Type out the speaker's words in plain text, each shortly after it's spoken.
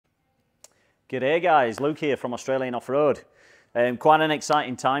G'day guys, Luke here from Australian Off-Road. Quite an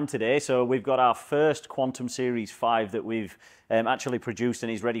exciting time today. So we've got our first Quantum Series 5 that we've actually produced and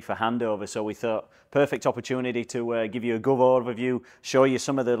is ready for handover. So we thought perfect opportunity to give you a good overview, show you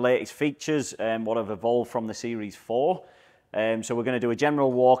some of the latest features and what have evolved from the Series 4. So we're going to do a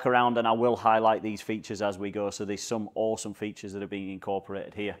general walk around and I will highlight these features as we go. So there's some awesome features that are being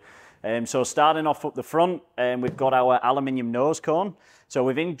incorporated here. So starting off up the front, we've got our aluminium nose cone. So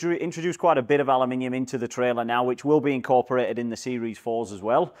we've introduced quite a bit of aluminium into the trailer now, which will be incorporated in the Series 4s as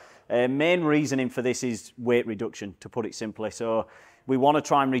well. Main reasoning for this is weight reduction, to put it simply. So we want to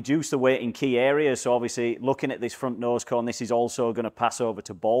try and reduce the weight in key areas. So obviously looking at this front nose cone, this is also going to pass over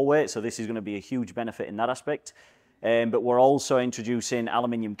to ball weight. So this is going to be a huge benefit in that aspect. But we're also introducing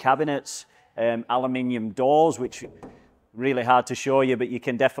aluminium cabinets, aluminium doors, which really hard to show you, but you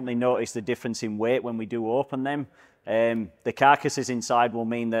can definitely notice the difference in weight when we do open them. The carcasses inside will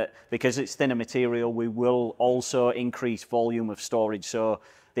mean that because it's thinner material, we will also increase volume of storage. So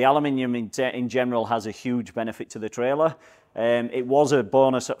the aluminium in general has a huge benefit to the trailer. It was a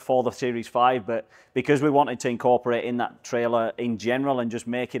bonus for the Series 5, but because we wanted to incorporate in that trailer in general and just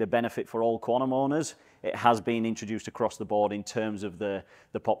make it a benefit for all Quantum owners, it has been introduced across the board in terms of the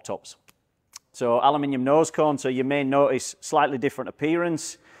pop tops. So aluminium nose cone, so you may notice slightly different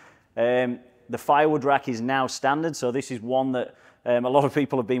appearance. The firewood rack is now standard, so this is one that a lot of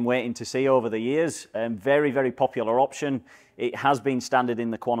people have been waiting to see over the years. Very, very popular option. It has been standard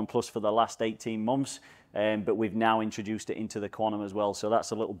in the Quantum Plus for the last 18 months, but we've now introduced it into the Quantum as well, so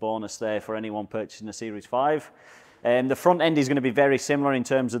that's a little bonus there for anyone purchasing the Series 5. The front end is going to be very similar in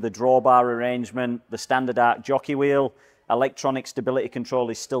terms of the drawbar arrangement, the standard arc jockey wheel. Electronic stability control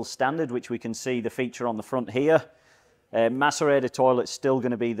is still standard, which we can see the feature on the front here. Macerator toilet's still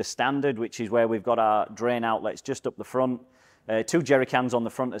going to be the standard, which is where we've got our drain outlets just up the front. 2 jerry cans on the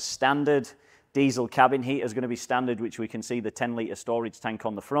front as standard. Diesel cabin heater is going to be standard, which we can see the 10-litre storage tank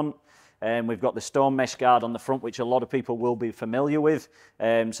on the front. We've got the stone mesh guard on the front, which a lot of people will be familiar with.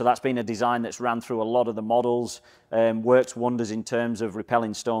 So that's been a design that's ran through a lot of the models, works wonders in terms of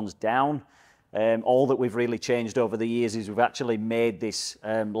repelling stones down. All that we've really changed over the years is we've actually made this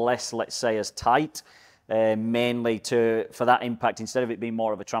less, let's say, as tight, mainly for that impact. Instead of it being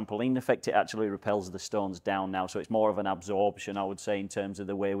more of a trampoline effect, it actually repels the stones down now. So it's more of an absorption, I would say, in terms of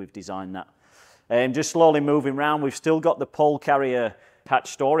the way we've designed that. Just slowly moving around, we've still got the pole carrier hatch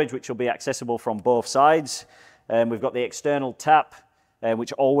storage, which will be accessible from both sides. We've got the external tap,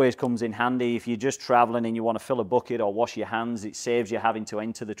 which always comes in handy if you're just traveling and you want to fill a bucket or wash your hands. It saves you having to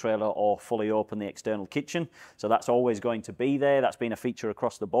enter the trailer or fully open the external kitchen. So that's always going to be there. That's been a feature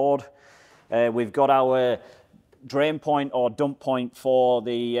across the board. We've got our drain point or dump point for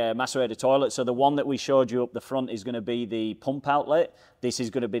the macerator toilet. So the one that we showed you up the front is going to be the pump outlet. This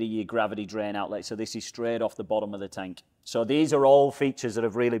is going to be your gravity drain outlet. So this is straight off the bottom of the tank. So these are all features that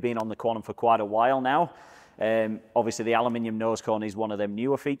have really been on the Quantum for quite a while now. Obviously the aluminium nose cone is one of them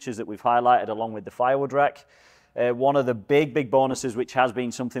newer features that we've highlighted along with the firewood rack. One of the big bonuses, which has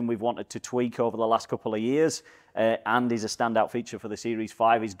been something we've wanted to tweak over the last couple of years and is a standout feature for the Series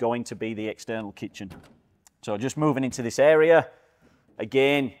 5, is going to be the external kitchen. So just moving into this area,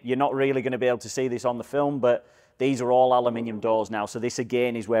 again, you're not really going to be able to see this on the film, but these are all aluminium doors now. So this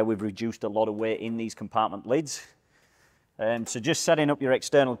again is where we've reduced a lot of weight in these compartment lids. So just setting up your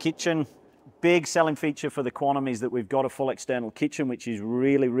external kitchen. Big selling feature for the Quantum is that we've got a full external kitchen, which is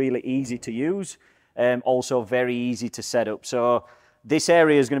really easy to use. Also very easy to set up. So this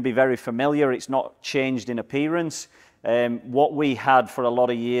area is going to be very familiar. It's not changed in appearance. What we had for a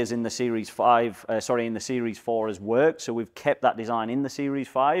lot of years in the Series 5, in the Series 4 has worked. So we've kept that design in the Series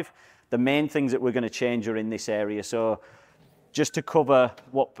 5. The main things that we're going to change are in this area. So just to cover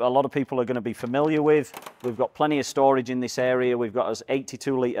what a lot of people are going to be familiar with, we've got plenty of storage in this area. We've got an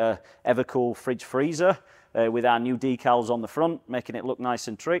 82-litre Evercool fridge freezer with our new decals on the front, making it look nice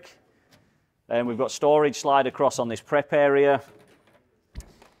and trick. And we've got storage slide across on this prep area.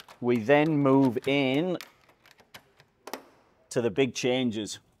 We then move in to the big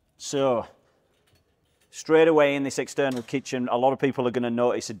changes. So straight away in this external kitchen, a lot of people are going to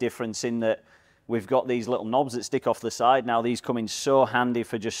notice a difference in that we've got these little knobs that stick off the side. Now these come in so handy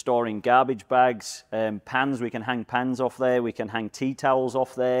for just storing garbage bags, pans. We can hang pans off there. We can hang tea towels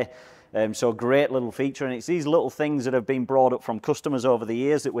off there. So great little feature, and it's these little things that have been brought up from customers over the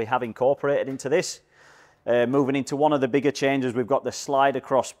years that we have incorporated into this. Moving into one of the bigger changes, we've got the slide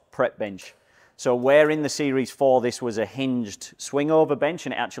across prep bench. So where in the Series 4 this was a hinged swing over bench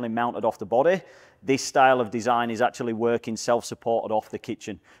and it actually mounted off the body, this style of design is actually working self-supported off the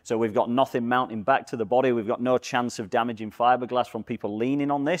kitchen. So we've got nothing mounting back to the body. We've got no chance of damaging fiberglass from people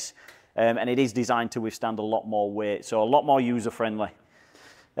leaning on this. and it is designed to withstand a lot more weight, so a lot more user-friendly.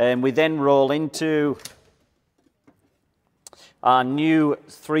 We then roll into our new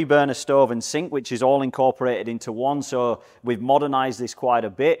 3-burner stove and sink, which is all incorporated into one, so we've modernized this quite a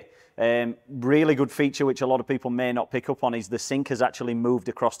bit. Really good feature which a lot of people may not pick up on is the sink has actually moved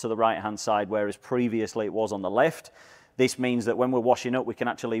across to the right hand side, whereas previously it was on the left. This means that when we're washing up, we can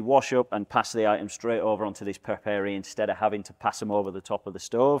actually wash up and pass the items straight over onto this prep area instead of having to pass them over the top of the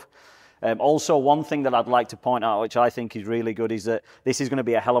stove. Also, one thing that I'd like to point out, which I think is really good, is that this is going to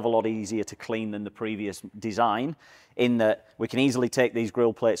be a hell of a lot easier to clean than the previous design, in that we can easily take these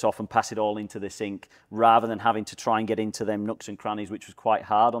grill plates off and pass it all into the sink, rather than having to try and get into them nooks and crannies, which was quite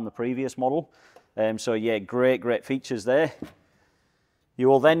hard on the previous model. So yeah, great features there. You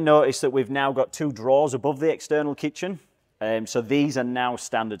will then notice that we've now got 2 drawers above the external kitchen. So these are now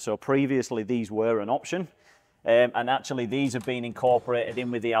standard. So previously these were an option. And actually these have been incorporated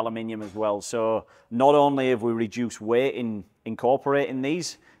in with the aluminium as well. So not only have we reduced weight in incorporating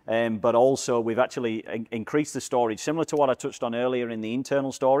these, but also we've actually increased the storage, similar to what I touched on earlier in the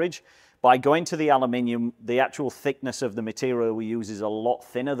internal storage. By going to the aluminium, the actual thickness of the material we use is a lot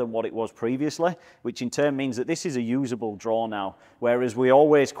thinner than what it was previously, which in turn means that this is a usable drawer now, whereas we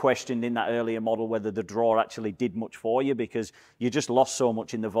always questioned in that earlier model whether the drawer actually did much for you, because you just lost so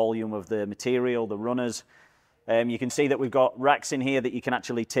much in the volume of the material, the runners. You can see that we've got racks in here that you can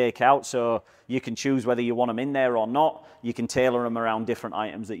actually take out, so you can choose whether you want them in there or not. You can tailor them around different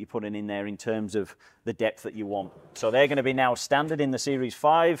items that you're putting in there in terms of the depth that you want. So they're going to be now standard in the Series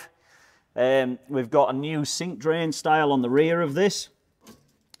 5. We've got a new sink drain style on the rear of this.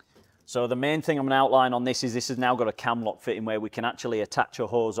 So the main thing I'm going to outline on this has now got a cam lock fitting where we can actually attach a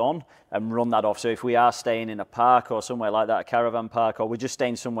hose on and run that off. So if we are staying in a park or somewhere like that, a caravan park, or we're just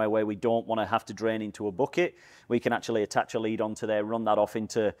staying somewhere where we don't want to have to drain into a bucket, we can actually attach a lead onto there, run that off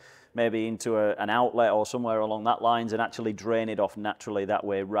into maybe into an outlet or somewhere along that lines, and actually drain it off naturally that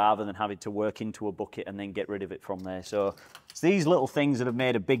way, rather than having to work into a bucket and then get rid of it from there. So it's these little things that have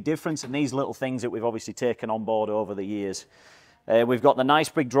made a big difference, and these little things that we've obviously taken on board over the years. We've got the nice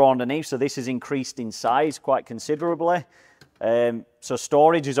big drawer underneath, so this has increased in size quite considerably. So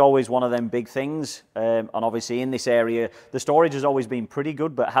storage is always one of them big things, and obviously in this area the storage has always been pretty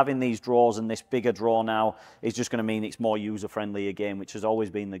good, but having these drawers and this bigger drawer now is just going to mean it's more user friendly again, which has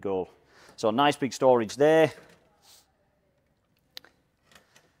always been the goal. So nice big storage there.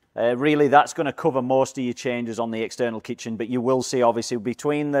 Really that's going to cover most of your changes on the external kitchen, but you will see obviously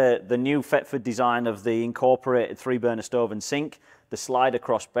between the new Thetford design of the incorporated 3-burner stove and sink, the slide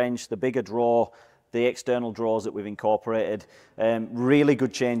across bench, the bigger drawer, the external drawers that we've incorporated, really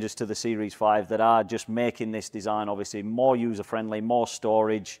good changes to the Series 5 that are just making this design obviously more user friendly, more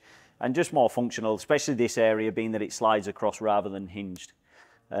storage, and just more functional, especially this area being that it slides across rather than hinged.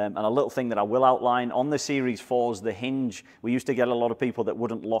 And a little thing that I will outline, on the Series 4s, the hinge, we used to get a lot of people that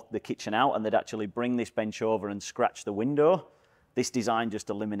wouldn't lock the kitchen out and they'd actually bring this bench over and scratch the window. This design just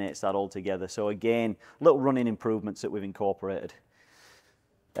eliminates that altogether. So again, little running improvements that we've incorporated.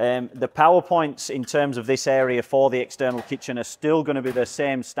 The power points in terms of this area for the external kitchen are still going to be the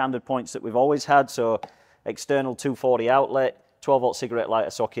same standard points that we've always had. So external 240 outlet, 12-volt cigarette lighter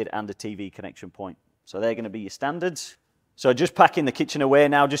socket, and a TV connection point. So they're going to be your standards. So just packing the kitchen away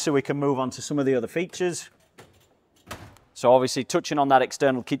now, just so we can move on to some of the other features. So obviously touching on that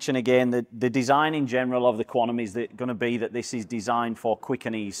external kitchen again, the design in general of the Quantum is going to be that this is designed for quick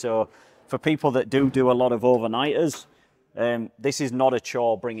and ease. So for people that do a lot of overnighters, this is not a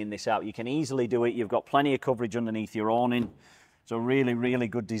chore bringing this out. You can easily do it. You've got plenty of coverage underneath your awning. So really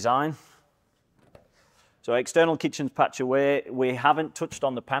good design. So external kitchen's patch away. We haven't touched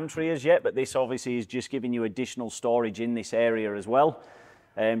on the pantry as yet, but this obviously is just giving you additional storage in this area as well.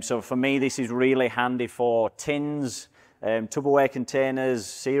 So for me, this is really handy for tins, Tupperware containers,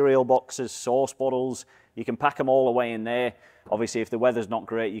 cereal boxes, sauce bottles. You can pack them all away in there. Obviously, if the weather's not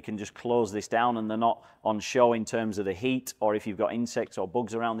great, you can just close this down and they're not on show in terms of the heat, or if you've got insects or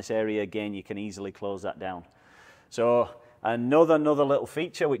bugs around this area, again, you can easily close that down. So another little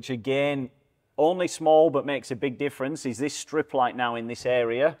feature, which again, only small but makes a big difference, is this strip light now in this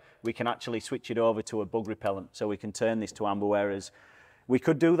area. We can actually switch it over to a bug repellent, so we can turn this to amber, whereas we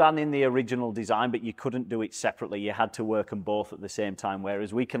could do that in the original design, but you couldn't do it separately. You had to work them both at the same time,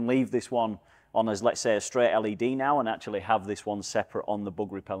 whereas we can leave this one on as, let's say, a straight LED now and actually have this one separate on the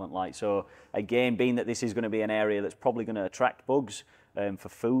bug repellent light. So again, being that this is going to be an area that's probably going to attract bugs for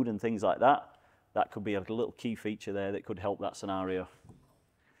food and things like that, that could be a little key feature there that could help that scenario.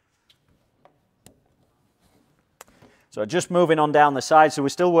 So just moving on down the side, so we're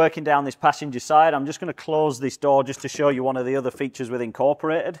still working down this passenger side. I'm just going to close this door just to show you one of the other features with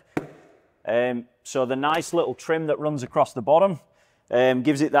incorporated. So the nice little trim that runs across the bottom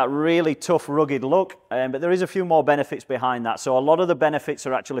gives it that really tough, rugged look, but there is a few more benefits behind that. So a lot of the benefits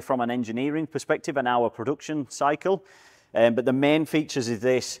are actually from an engineering perspective and our production cycle, but the main features of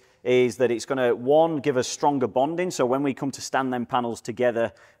this is that it's going to, one, give us stronger bonding. So when we come to stand them panels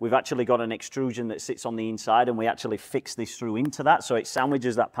together, we've actually got an extrusion that sits on the inside, and we actually fix this through into that. So it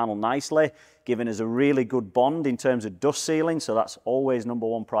sandwiches that panel nicely, giving us a really good bond in terms of dust sealing. So that's always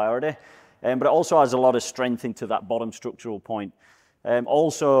 #1 priority. But it also has a lot of strength into that bottom structural point.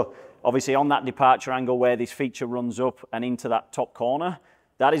 Also, obviously on that departure angle where this feature runs up and into that top corner,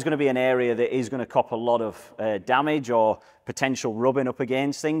 that is going to be an area that is going to cop a lot of damage or potential rubbing up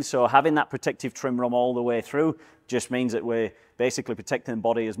against things. So having that protective trim run all the way through just means that we're basically protecting the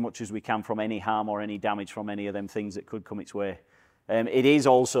body as much as we can from any harm or any damage from any of them things that could come its way. It is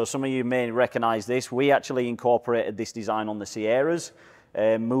also, some of you may recognize this, we actually incorporated this design on the Sierras,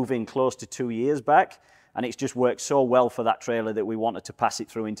 moving close to 2 years back. And it's just worked so well for that trailer that we wanted to pass it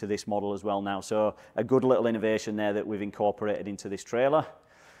through into this model as well now. So a good little innovation there that we've incorporated into this trailer.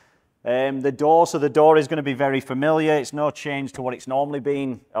 The door is going to be very familiar. It's no change to what it's normally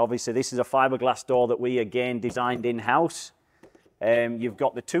been. Obviously, this is a fiberglass door that we, again, designed in-house. You've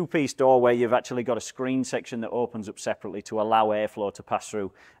got the two-piece door where you've actually got a screen section that opens up separately to allow airflow to pass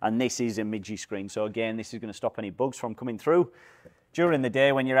through. And this is a midgie screen. So again, this is going to stop any bugs from coming through. During the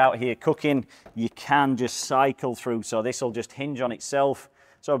day when you're out here cooking, you can just cycle through. So this will just hinge on itself.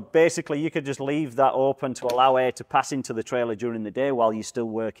 So basically you could just leave that open to allow air to pass into the trailer during the day while you're still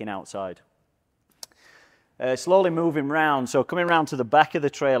working outside. Slowly moving round, so coming round to the back of the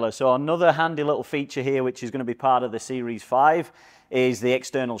trailer. So another handy little feature here, which is going to be part of the Series 5, is the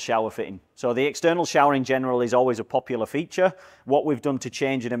external shower fitting. So the external shower in general is always a popular feature. What we've done to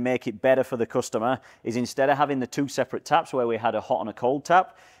change it and make it better for the customer is instead of having the two separate taps where we had a hot and a cold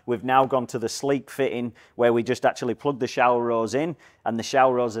tap, we've now gone to the sleek fitting where we just actually plug the shower rose in, and the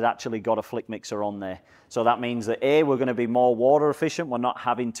shower rose has actually got a flick mixer on there. So that means that A, we're going to be more water efficient. We're not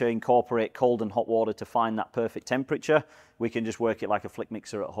having to incorporate cold and hot water to find that perfect temperature. We can just work it like a flick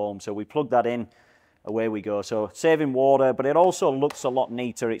mixer at home. So we plug that in, away we go. So saving water, but it also looks a lot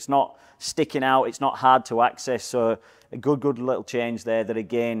neater. It's not sticking out, it's not hard to access. So a good little change there that,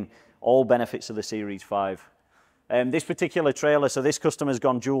 again, all benefits of the Series 5. This particular trailer, so this customer's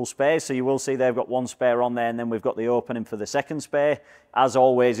gone dual spare, so you will see they've got one spare on there, and then we've got the opening for the second spare. As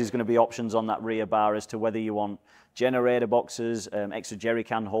always, there's going to be options on that rear bar as to whether you want generator boxes, extra jerry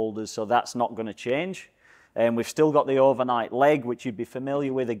can holders, so that's not going to change. We've still got the overnight leg, which you'd be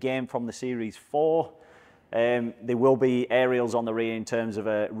familiar with again from the Series 4. There will be aerials on the rear in terms of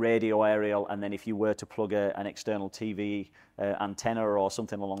a radio aerial, and then if you were to plug an external TV antenna or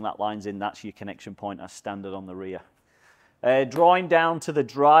something along that lines in, that's your connection point as standard on the rear. Drawing down to the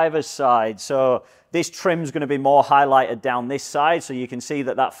driver's side, so this trim's going to be more highlighted down this side, so you can see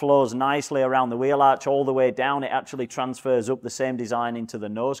that that flows nicely around the wheel arch all the way down. It actually transfers up the same design into the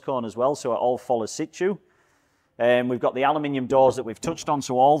nose cone as well, so it all follows situ. We've got the aluminium doors that we've touched on,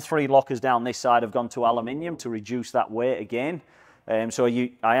 so all three lockers down this side have gone to aluminium to reduce that weight again. I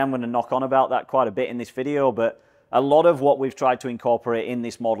am going to knock on about that quite a bit in this video, but a lot of what we've tried to incorporate in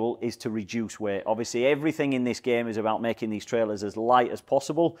this model is to reduce weight. Obviously, everything in this game is about making these trailers as light as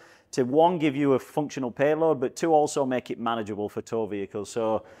possible to, one, give you a functional payload, but two, also make it manageable for tow vehicles.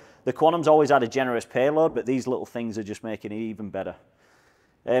 So the Quantum's always had a generous payload, but these little things are just making it even better.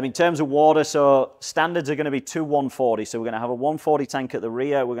 In terms of water, so standards are going to be two 140. So we're going to have a 140 tank at the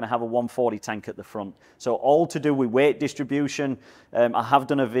rear, we're going to have a 140 tank at the front. So all to do with weight distribution. I have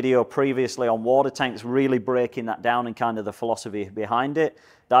done a video previously on water tanks, really breaking that down and kind of the philosophy behind it.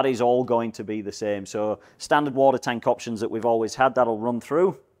 That is all going to be the same. So standard water tank options that we've always had, that'll run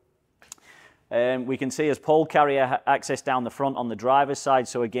through. We can see as pole carrier access down the front on the driver's side.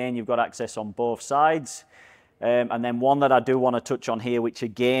 So again, you've got access on both sides. And then one that I do want to touch on here, which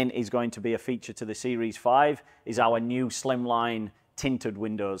again is going to be a feature to the Series 5, is our new slimline tinted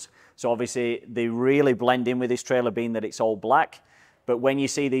windows. So obviously they really blend in with this trailer, being that it's all black. But when you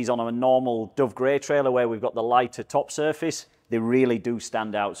see these on a normal Dove Grey trailer where we've got the lighter top surface, they really do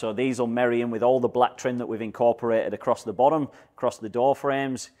stand out. So these will marry in with all the black trim that we've incorporated across the bottom, across the door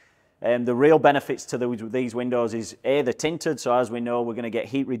frames. The real benefits to these windows is A, they're tinted, so as we know, we're going to get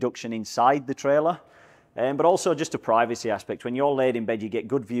heat reduction inside the trailer. But also just a privacy aspect. When you're laid in bed, you get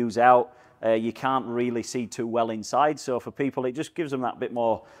good views out. You can't really see too well inside. So for people, it just gives them that bit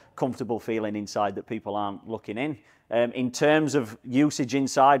more comfortable feeling inside that people aren't looking in. In terms of usage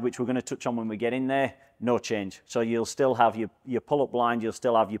inside, which we're going to touch on when we get in there, no change. So you'll still have your pull-up blind, you'll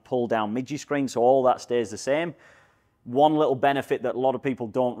still have your pull-down midgie screen, so all that stays the same. One little benefit that a lot of people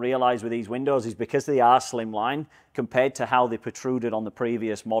don't realize with these windows is because they are slimline compared to how they protruded on the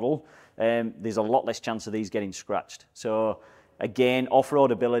previous model, there's a lot less chance of these getting scratched. So again,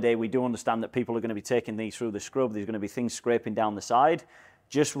 off-road ability, we do understand that people are going to be taking these through the scrub. There's going to be things scraping down the side.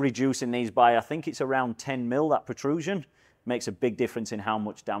 Just reducing these by, I think it's around 10 mil, that protrusion, makes a big difference in how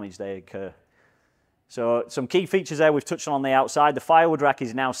much damage they occur. So some key features there we've touched on the outside. The firewood rack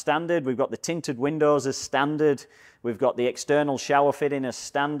is now standard. We've got the tinted windows as standard. We've got the external shower fitting as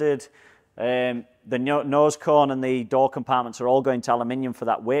standard. The nose cone and the door compartments are all going to aluminium for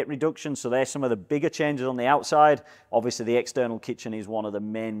that weight reduction. So there's some of the bigger changes on the outside. Obviously the external kitchen is one of the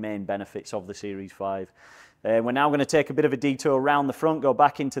main benefits of the Series 5. We're now going to take a bit of a detour around the front, go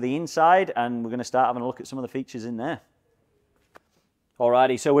back into the inside, and we're going to start having a look at some of the features in there.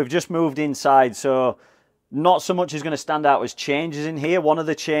 Alrighty, so we've just moved inside, so not so much is going to stand out as changes in here. One of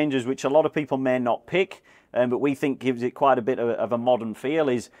the changes, which a lot of people may not pick, but we think gives it quite a bit of a modern feel,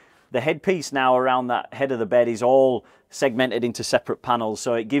 is the headpiece now around that head of the bed is all segmented into separate panels,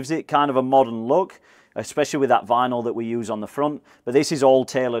 so it gives it kind of a modern look, especially with that vinyl that we use on the front. But this is all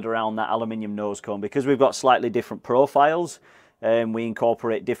tailored around that aluminium nose cone. Because we've got slightly different profiles, we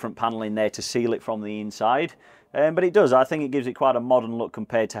incorporate different paneling there to seal it from the inside. But it does, I think it gives it quite a modern look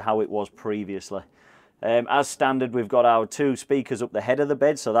compared to how it was previously. As standard, we've got our 2 speakers up the head of the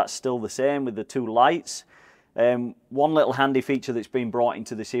bed, so that's still the same with the 2 lights. One little handy feature that's been brought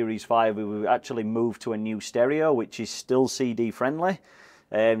into the Series 5, we've actually moved to a new stereo, which is still CD friendly.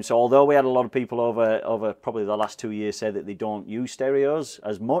 So although we had a lot of people over probably the last 2 years say that they don't use stereos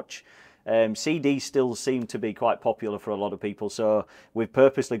as much, CDs still seem to be quite popular for a lot of people, so we've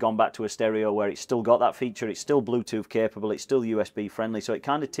purposely gone back to a stereo where it's still got that feature, it's still Bluetooth capable, it's still USB friendly, so it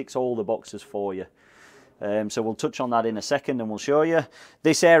kind of ticks all the boxes for you. So we'll touch on that in a second and we'll show you.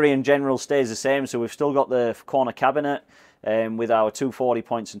 This area in general stays the same, so we've still got the corner cabinet with our 240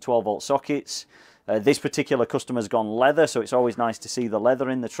 points and 12 volt sockets. This particular customer's gone leather, so it's always nice to see the leather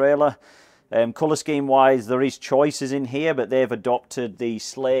in the trailer. Colour scheme wise, there is choices in here, but they've adopted the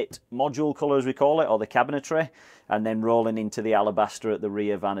slate module colour, as we call it, or the cabinetry, and then rolling into the alabaster at the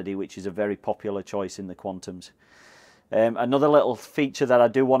rear vanity, which is a very popular choice in the Quantums. Another little feature that I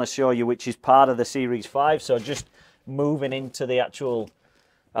do want to show you, which is part of the Series 5, so just moving into the actual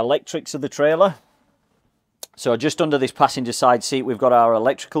electrics of the trailer. So just under this passenger side seat, we've got our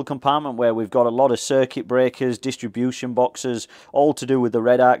electrical compartment where we've got a lot of circuit breakers, distribution boxes, all to do with the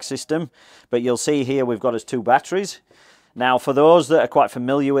red arc system. But you'll see here we've got us 2 batteries. Now for those that are quite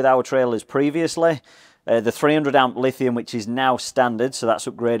familiar with our trailers previously, the 300 amp lithium, which is now standard, so that's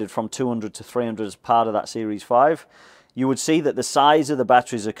upgraded from 200 to 300 as part of that Series 5. You would see that the size of the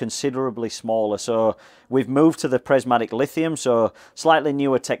batteries are considerably smaller. So we've moved to the prismatic lithium, so slightly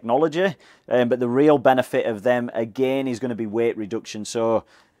newer technology, but the real benefit of them again is going to be weight reduction. So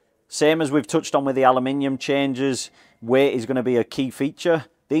same as we've touched on with the aluminium changes, weight is going to be a key feature.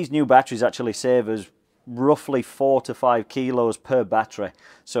 These new batteries actually save us roughly 4 to 5 kilos per battery.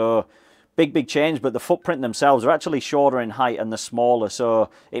 So big change, but the footprint themselves are actually shorter in height and they're smaller, so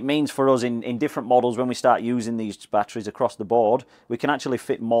it means for us in different models, when we start using these batteries across the board, we can actually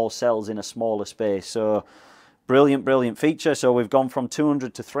fit more cells in a smaller space. So brilliant feature. So we've gone from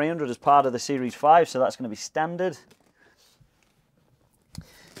 200 to 300 as part of the Series 5, so that's going to be standard.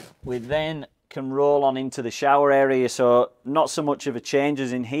 We then can roll on into the shower area, so not so much of a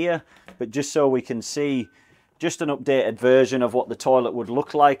changes in here, but just so we can see just an updated version of what the toilet would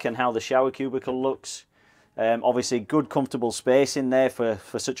look like and how the shower cubicle looks. Obviously good comfortable space in there for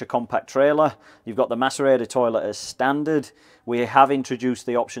such a compact trailer. You've got the macerator toilet as standard. We have introduced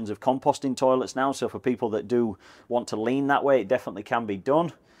the options of composting toilets now, so for people that do want to lean that way, it definitely can be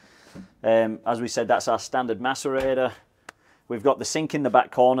done. As we said, that's our standard macerator. We've got the sink in the back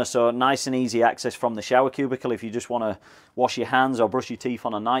corner, so nice and easy access from the shower cubicle if you just want to wash your hands or brush your teeth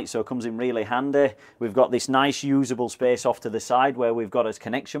on a night, so it comes in really handy. We've got this nice usable space off to the side where we've got as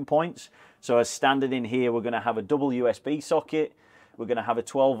connection points. So as standard in here, we're going to have a double USB socket, we're going to have a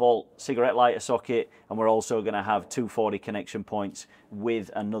 12 volt cigarette lighter socket, and we're also going to have 240 connection points with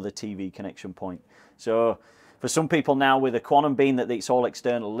another TV connection point. So for some people now with a Quantum, being that it's all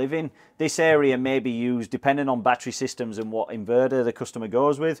external living, this area may be used depending on battery systems and what inverter the customer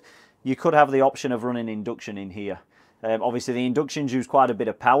goes with. You could have the option of running induction in here. Obviously the inductions use quite a bit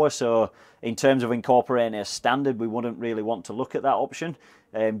of power, so in terms of incorporating a standard, we wouldn't really want to look at that option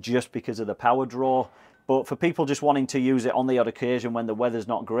just because of the power draw. But for people just wanting to use it on the odd occasion when the weather's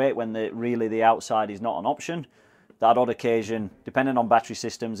not great, when really the outside is not an option, that odd occasion, depending on battery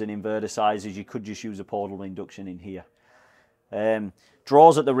systems and inverter sizes, you could just use a portable induction in here.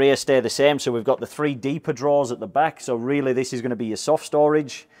 Drawers at the rear stay the same, so we've got the 3 deeper drawers at the back, so really this is going to be your soft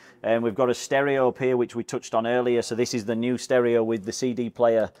storage. And we've got a stereo up here, which we touched on earlier, so this is the new stereo with the CD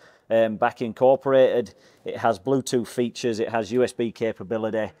player back incorporated. It has Bluetooth features, it has USB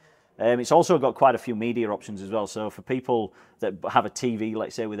capability. It's also got quite a few media options as well, so for people that have a TV,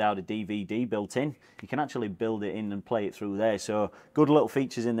 let's say, without a DVD built in, you can actually build it in and play it through there. So good little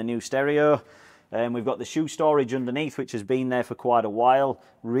features in the new stereo. We've got the shoe storage underneath, which has been there for quite a while.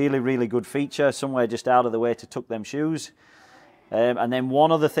 Really, really good feature, somewhere just out of the way to tuck them shoes. And then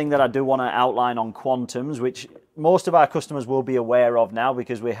one other thing that I do want to outline on Quantums, which most of our customers will be aware of now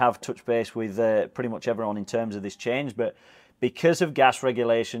because we have touched base with pretty much everyone in terms of this change, but because of gas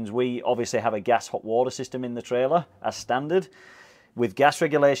regulations, we obviously have a gas hot water system in the trailer as standard. With gas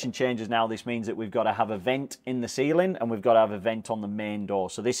regulation changes now, this means that we've got to have a vent in the ceiling and we've got to have a vent on the main door.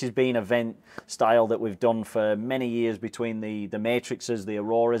 So this has been a vent style that we've done for many years between the Matrixes, the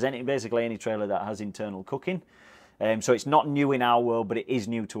Auroras, basically any trailer that has internal cooking. So it's not new in our world, but it is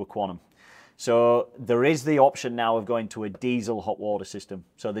new to a Quantum. So there is the option now of going to a diesel hot water system.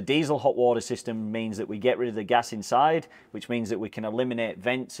 So the diesel hot water system means that we get rid of the gas inside, which means that we can eliminate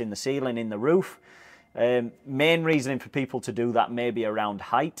vents in the ceiling, in the roof. Main reasoning for people to do that may be around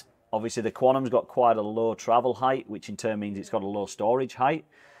height. Obviously the Quantum's got quite a low travel height, which in turn means it's got a low storage height.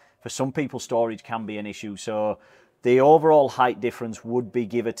 For some people, storage can be an issue. So the overall height difference would be,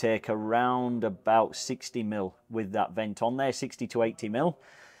 give or take, around about 60 mil with that vent on there, 60 to 80 mil.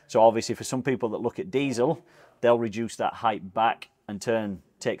 So obviously for some people that look at diesel, they'll reduce that height back and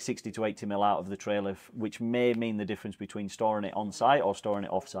take 60 to 80 mil out of the trailer, which may mean the difference between storing it on site or storing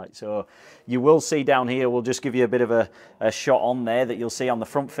it off site. So you will see down here, we'll just give you a bit of a shot on there, that you'll see on the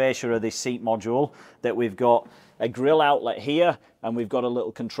front fascia of this seat module that we've got a grill outlet here and we've got a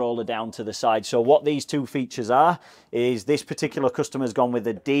little controller down to the side. So what these two features are is this particular customer's gone with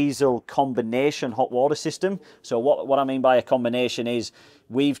a diesel combination hot water system. So what I mean by a combination is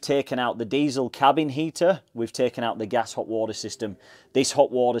we've taken out the diesel cabin heater, we've taken out the gas hot water system. This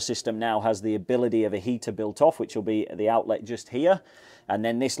hot water system now has the ability of a heater built off, which will be the outlet just here. And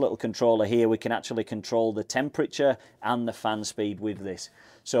then this little controller here, we can actually control the temperature and the fan speed with this.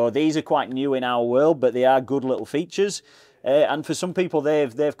 So these are quite new in our world, but they are good little features. And for some people,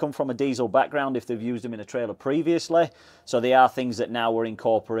 they've come from a diesel background if they've used them in a trailer previously. So they are things that now we're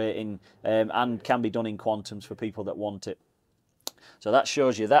incorporating and can be done in Quantums for people that want it. So that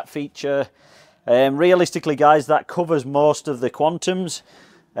shows you that feature. Realistically, guys, that covers most of the Quantums.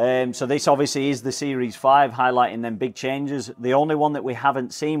 So this obviously is the Series 5, highlighting them big changes. The only one that we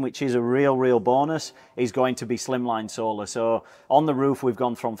haven't seen, which is a real bonus, is going to be slimline solar. So on the roof, we've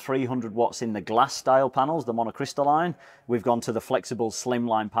gone from 300 watts in the glass style panels, the monocrystalline. We've gone to the flexible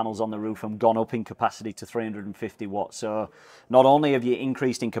slimline panels on the roof and gone up in capacity to 350 watts. So not only have you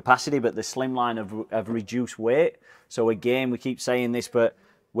increased in capacity, but the slimline have reduced weight. So again, we keep saying this, but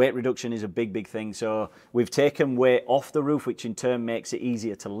weight reduction is a big thing. So we've taken weight off the roof, which in turn makes it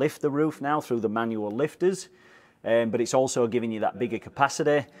easier to lift the roof now through the manual lifters. But it's also giving you that bigger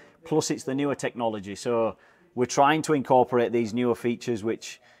capacity. Plus it's the newer technology. So we're trying to incorporate these newer features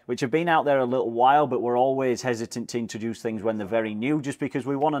which have been out there a little while, but we're always hesitant to introduce things when they're very new, just because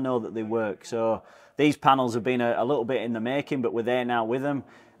we want to know that they work. So these panels have been a little bit in the making, but we're there now with them.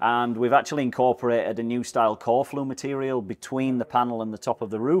 And we've actually incorporated a new style core flue material between the panel and the top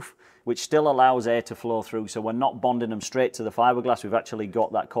of the roof, which still allows air to flow through. So we're not bonding them straight to the fiberglass. We've actually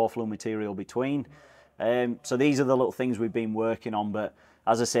got that core flue material between. So these are the little things we've been working on. But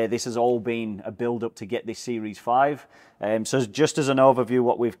as I say, this has all been a build up to get this Series 5. So just as an overview,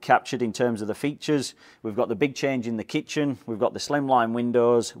 what we've captured in terms of the features, we've got the big change in the kitchen. We've got the slimline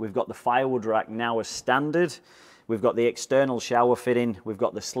windows. We've got the firewood rack now as standard. We've got the external shower fitting, we've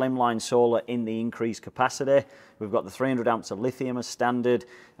got the slimline solar in the increased capacity, we've got the 300 amps of lithium as standard,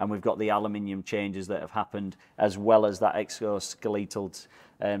 and we've got the aluminium changes that have happened, as well as that exoskeletal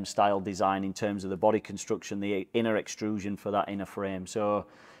style design in terms of the body construction, the inner extrusion for that inner frame. So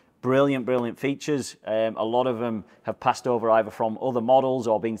brilliant features. A lot of them have passed over either from other models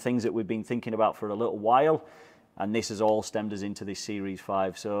or been things that we've been thinking about for a little while. And this has all stemmed us into this Series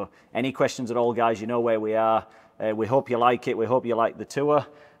 5. So any questions at all, guys, you know where we are. We hope you like it. We hope you like the tour.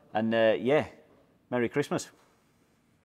 And yeah, Merry Christmas.